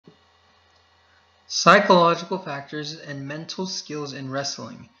Psychological Factors and Mental Skills in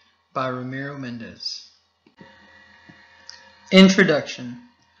Wrestling by Ramiro Mendez. Introduction.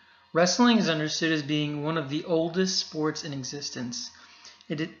 Wrestling is understood as being one of the oldest sports in existence.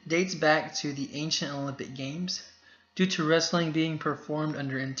 It dates back to the ancient Olympic Games. Due to wrestling being performed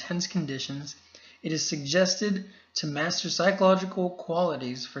under intense conditions, it is suggested to master psychological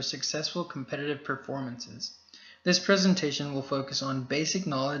qualities for successful competitive performances. This presentation will focus on basic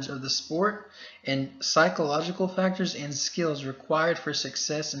knowledge of the sport and psychological factors and skills required for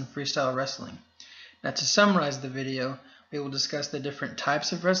success in freestyle wrestling. Now, to summarize the video, we will discuss the different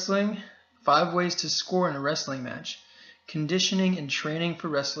types of wrestling, 5 ways to score in a wrestling match, conditioning and training for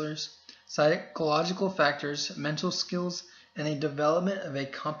wrestlers, psychological factors, mental skills, and the development of a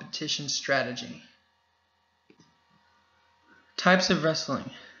competition strategy. Types of wrestling.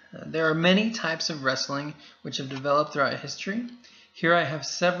 There are many types of wrestling which have developed throughout history. Here I have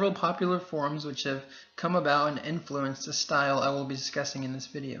several popular forms which have come about and influenced the style I will be discussing in this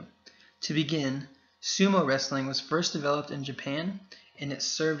video. To begin, sumo wrestling was first developed in Japan, and it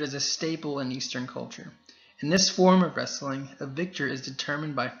served as a staple in Eastern culture. In this form of wrestling, a victor is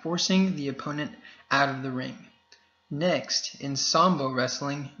determined by forcing the opponent out of the ring. Next, in sambo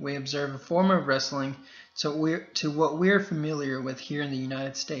wrestling, we observe a form of wrestling to what we're familiar with here in the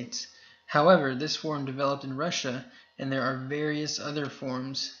United States. However, this form developed in Russia, and there are various other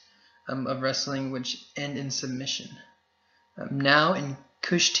forms of wrestling which end in submission. Now, in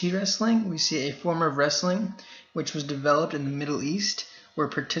Kushti wrestling, we see a form of wrestling which was developed in the Middle East, where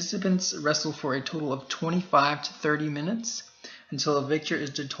participants wrestle for a total of 25 to 30 minutes until a victor is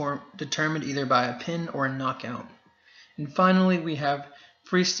determined either by a pin or a knockout. And finally, we have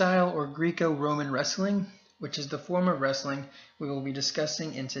freestyle or Greco-Roman wrestling, which is the form of wrestling we will be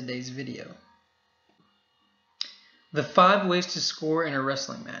discussing in today's video. The 5 ways to score in a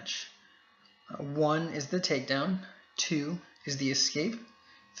wrestling match. 1 is the takedown, 2 is the escape,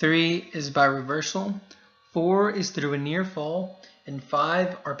 3 is by reversal, 4 is through a near fall, and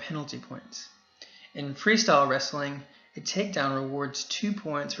 5 are penalty points. In freestyle wrestling, a takedown rewards 2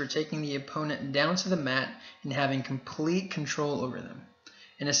 points for taking the opponent down to the mat and having complete control over them.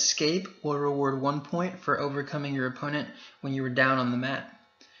 An escape will reward 1 point for overcoming your opponent when you are down on the mat.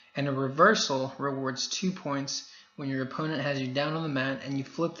 And a reversal rewards 2 points when your opponent has you down on the mat and you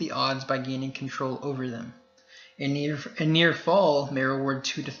flip the odds by gaining control over them. A near fall may reward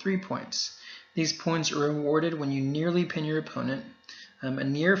 2 to 3 points. These points are rewarded when you nearly pin your opponent. A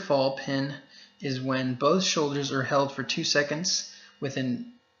near fall pin is when both shoulders are held for 2 seconds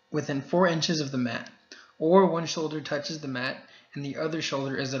within 4 inches of the mat, or one shoulder touches the mat and the other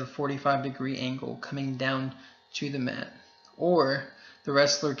shoulder is at a 45-degree angle coming down to the mat. Or the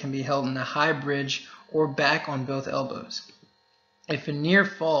wrestler can be held in a high bridge or back on both elbows. If a near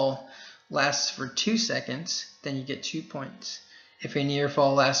fall lasts for 2 seconds, then you get 2 points. If a near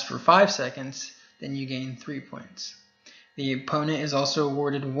fall lasts for 5 seconds, then you gain 3 points. The opponent is also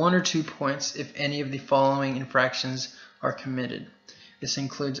awarded 1 or 2 points if any of the following infractions are committed. This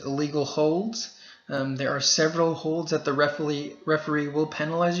includes illegal holds. There are several holds that the referee will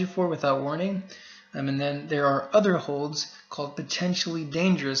penalize you for without warning. And then there are other holds called potentially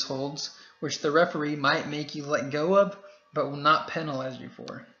dangerous holds, which the referee might make you let go of, but will not penalize you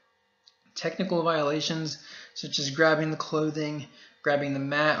for. Technical violations, such as grabbing the clothing, grabbing the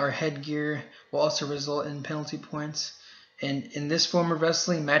mat or headgear, will also result in penalty points. And in this form of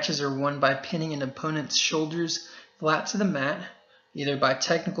wrestling, matches are won by pinning an opponent's shoulders flat to the mat, either by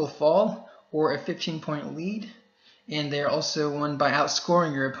technical fall or a 15-point lead, and they are also won by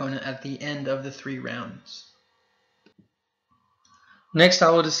outscoring your opponent at the end of the 3 rounds. Next,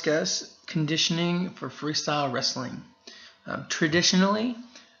 I will discuss conditioning for freestyle wrestling. Traditionally,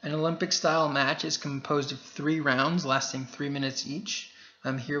 an Olympic-style match is composed of 3 rounds lasting 3 minutes each.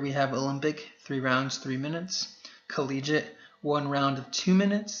 Here we have Olympic, 3 rounds, 3 minutes. Collegiate, 1 round of 2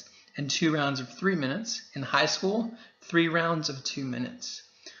 minutes, and 2 rounds of 3 minutes. In high school, 3 rounds of 2 minutes.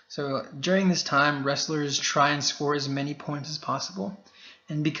 So during this time, wrestlers try and score as many points as possible.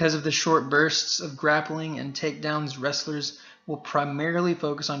 And because of the short bursts of grappling and takedowns, wrestlers will primarily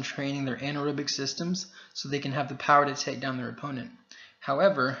focus on training their anaerobic systems so they can have the power to take down their opponent.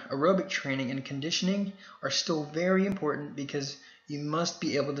 However, aerobic training and conditioning are still very important because you must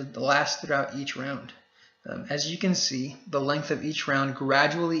be able to last throughout each round. As you can see, the length of each round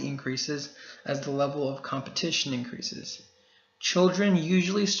gradually increases as the level of competition increases. Children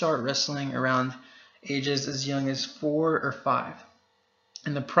usually start wrestling around ages as young as 4 or 5.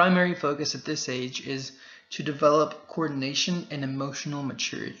 And the primary focus at this age is to develop coordination and emotional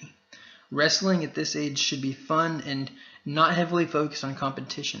maturity. Wrestling at this age should be fun and not heavily focused on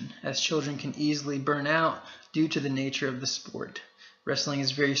competition, as children can easily burn out due to the nature of the sport. Wrestling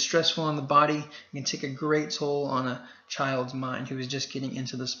is very stressful on the body and can take a great toll on a child's mind who is just getting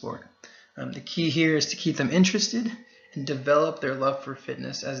into the sport. The key here is to keep them interested and develop their love for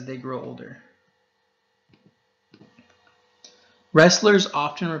fitness as they grow older. Wrestlers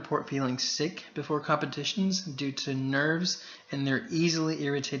often report feeling sick before competitions due to nerves, and they're easily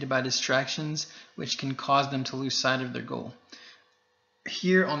irritated by distractions, which can cause them to lose sight of their goal.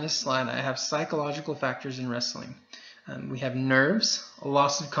 Here on this slide, I have psychological factors in wrestling. We have nerves, a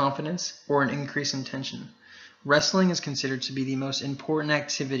loss of confidence, or an increase in tension. Wrestling is considered to be the most important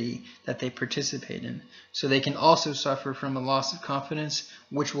activity that they participate in, so they can also suffer from a loss of confidence,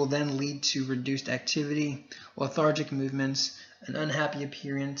 which will then lead to reduced activity, lethargic movements, an unhappy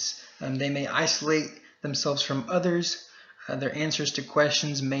appearance. They may isolate themselves from others. Their answers to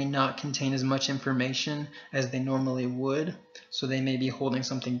questions may not contain as much information as they normally would, so they may be holding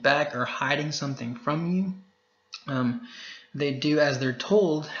something back or hiding something from you. They do as they're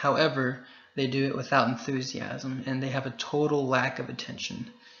told, however, they do it without enthusiasm, and they have a total lack of attention.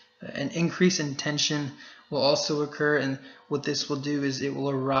 An increase in tension will also occur, and what this will do is it will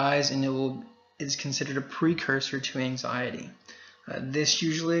arise and it is considered a precursor to anxiety. This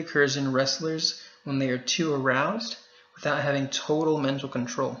usually occurs in wrestlers when they are too aroused without having total mental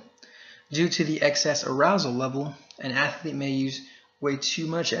control. Due to the excess arousal level, an athlete may use way too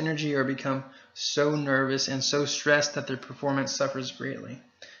much energy or become so nervous and so stressed that their performance suffers greatly.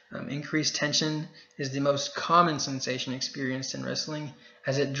 Increased tension is the most common sensation experienced in wrestling,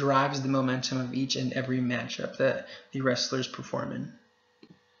 as it drives the momentum of each and every matchup that the wrestlers perform in.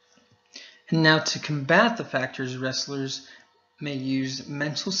 And now, to combat the factors, wrestlers may use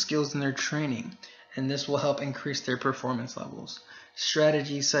mental skills in their training, and this will help increase their performance levels.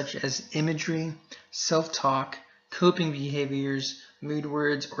 Strategies such as imagery, self-talk, coping behaviors, mood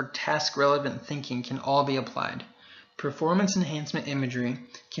words, or task-relevant thinking can all be applied. Performance enhancement imagery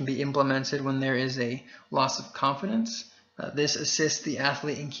can be implemented when there is a loss of confidence. This assists the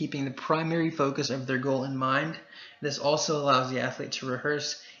athlete in keeping the primary focus of their goal in mind. This also allows the athlete to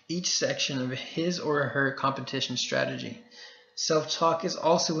rehearse each section of his or her competition strategy. Self-talk is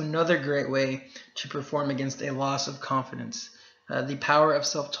also another great way to perform against a loss of confidence. The power of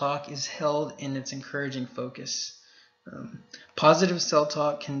self-talk is held in its encouraging focus. Positive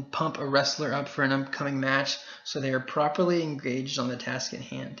self-talk can pump a wrestler up for an upcoming match so they are properly engaged on the task at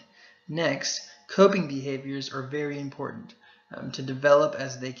hand. Next, coping behaviors are very important to develop,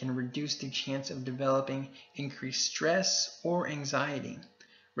 as they can reduce the chance of developing increased stress or anxiety.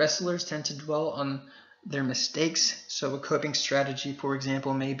 Wrestlers tend to dwell on their mistakes, so a coping strategy, for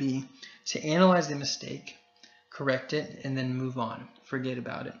example, may be to analyze the mistake, correct it, and then move on. Forget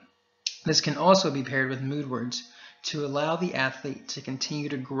about it. This can also be paired with mood words to allow the athlete to continue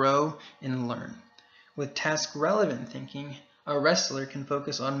to grow and learn. With task-relevant thinking, a wrestler can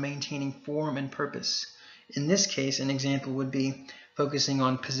focus on maintaining form and purpose. In this case, an example would be focusing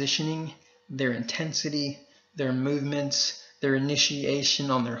on positioning, their intensity, their movements, their initiation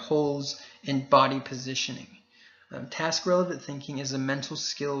on their holds, and body positioning. Task-relevant thinking is a mental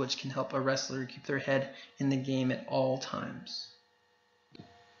skill which can help a wrestler keep their head in the game at all times.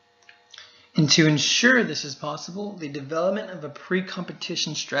 And to ensure this is possible, the development of a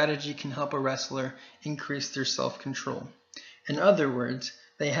pre-competition strategy can help a wrestler increase their self-control. In other words,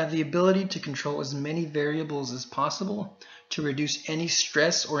 they have the ability to control as many variables as possible to reduce any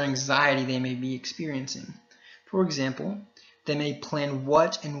stress or anxiety they may be experiencing. For example, they may plan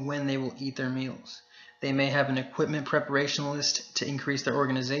what and when they will eat their meals. They may have an equipment preparation list to increase their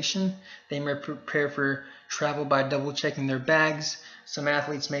organization. They may prepare for travel by double-checking their bags. Some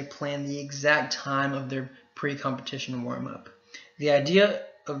athletes may plan the exact time of their pre-competition warm-up. The idea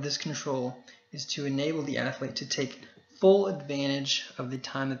of this control is to enable the athlete to take full advantage of the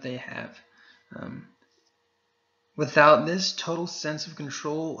time that they have. Without this total sense of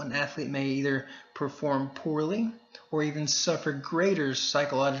control, an athlete may either perform poorly or even suffer greater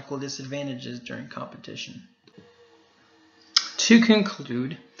psychological disadvantages during competition. To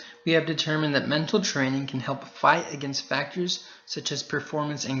conclude, we have determined that mental training can help fight against factors such as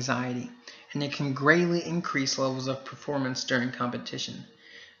performance anxiety, and it can greatly increase levels of performance during competition.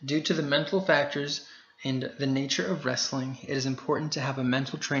 Due to the mental factors and the nature of wrestling, it is important to have a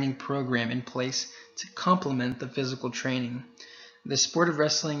mental training program in place to complement the physical training. The sport of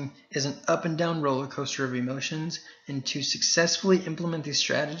wrestling is an up and down roller coaster of emotions, and to successfully implement these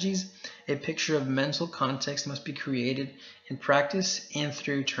strategies, a picture of mental context must be created in practice and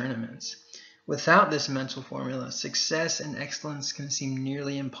through tournaments. Without this mental formula, success and excellence can seem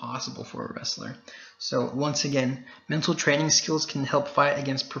nearly impossible for a wrestler. So once again, mental training skills can help fight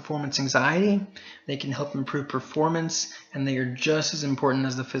against performance anxiety, they can help improve performance, and they are just as important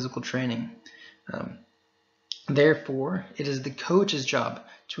as the physical training. Therefore, it is the coach's job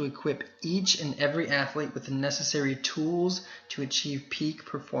to equip each and every athlete with the necessary tools to achieve peak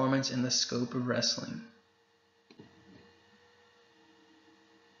performance in the scope of wrestling.